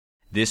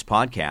This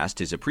podcast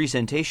is a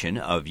presentation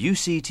of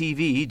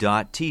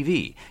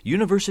UCTV.tv,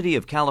 University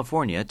of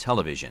California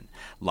Television.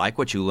 Like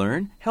what you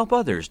learn? Help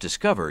others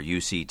discover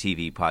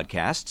UCTV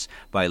podcasts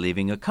by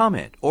leaving a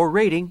comment or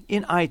rating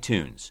in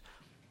iTunes.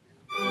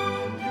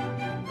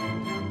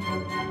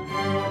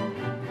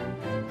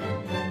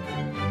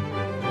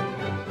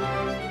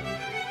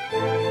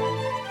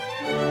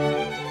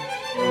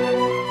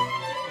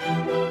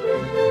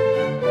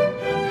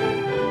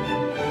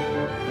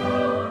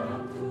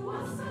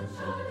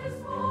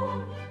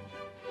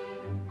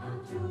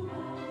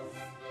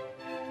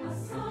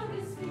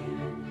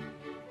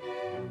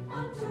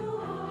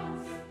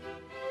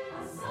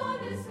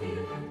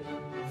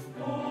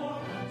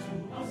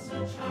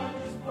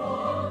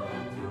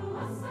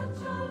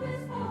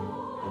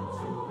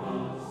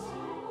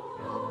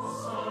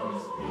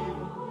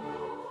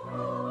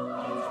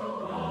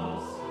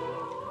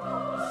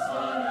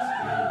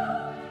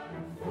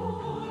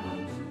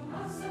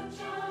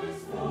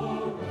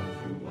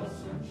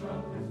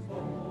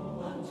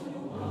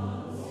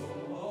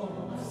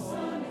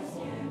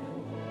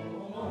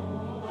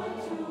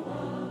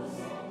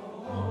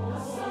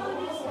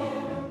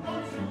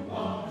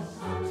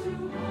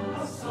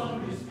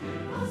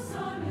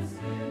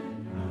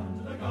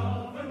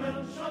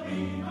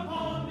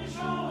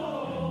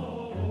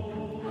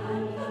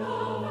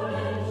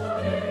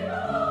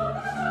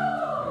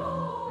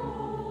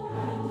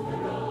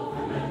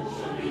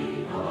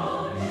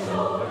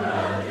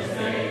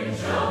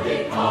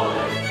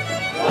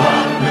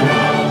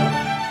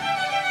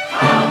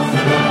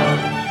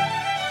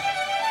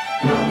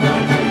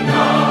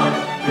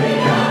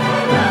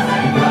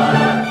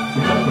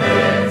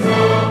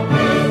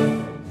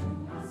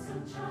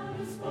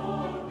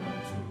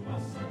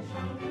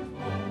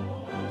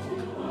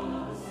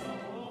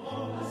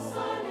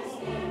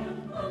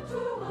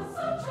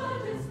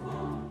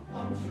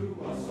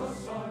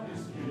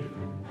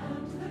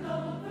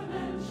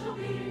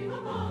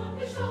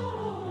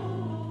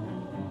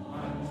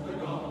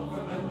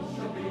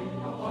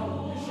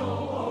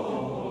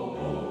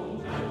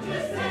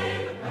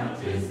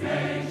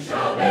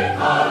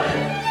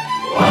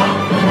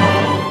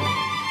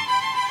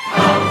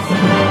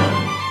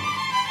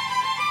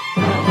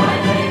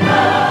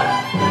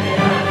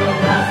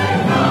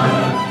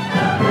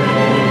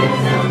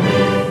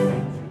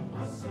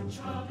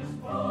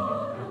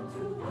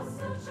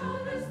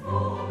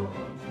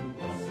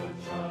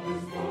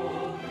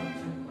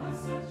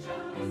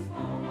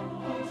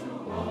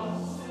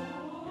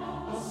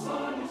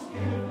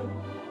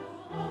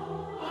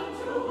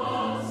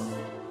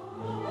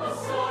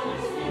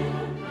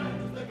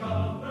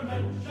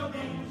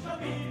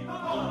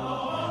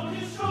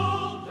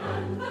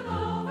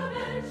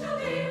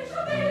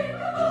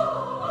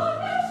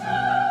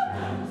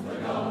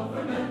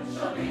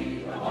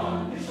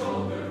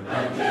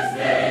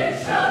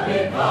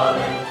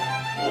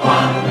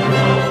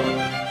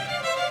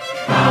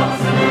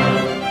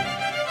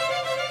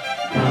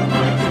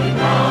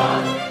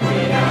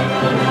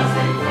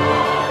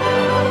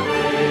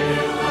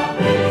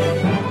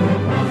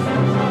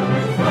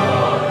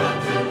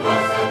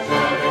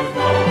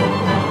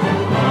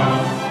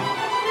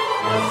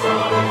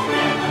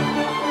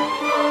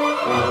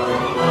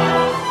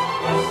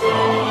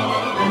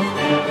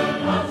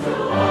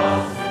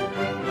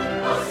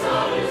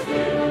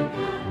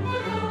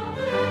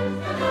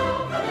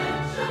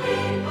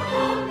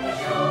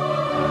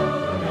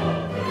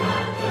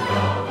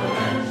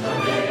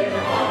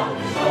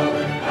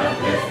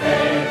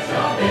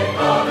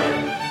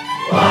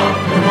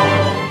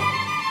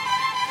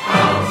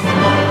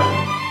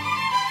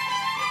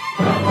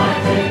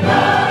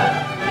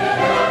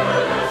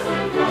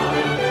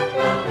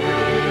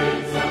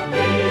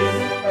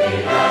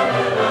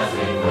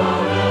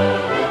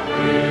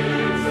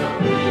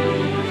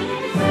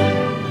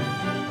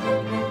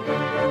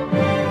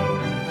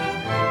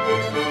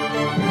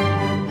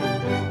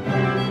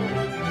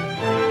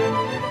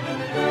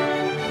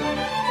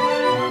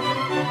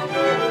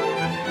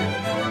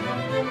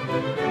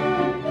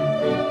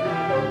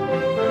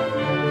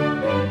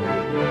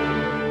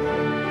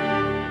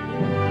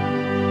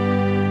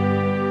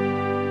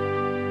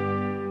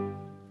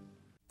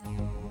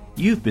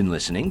 You've been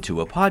listening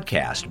to a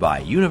podcast by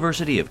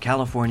University of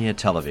California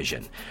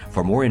Television.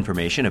 For more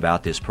information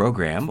about this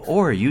program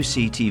or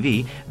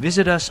UCTV,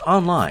 visit us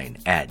online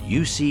at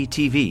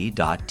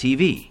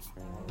uctv.tv.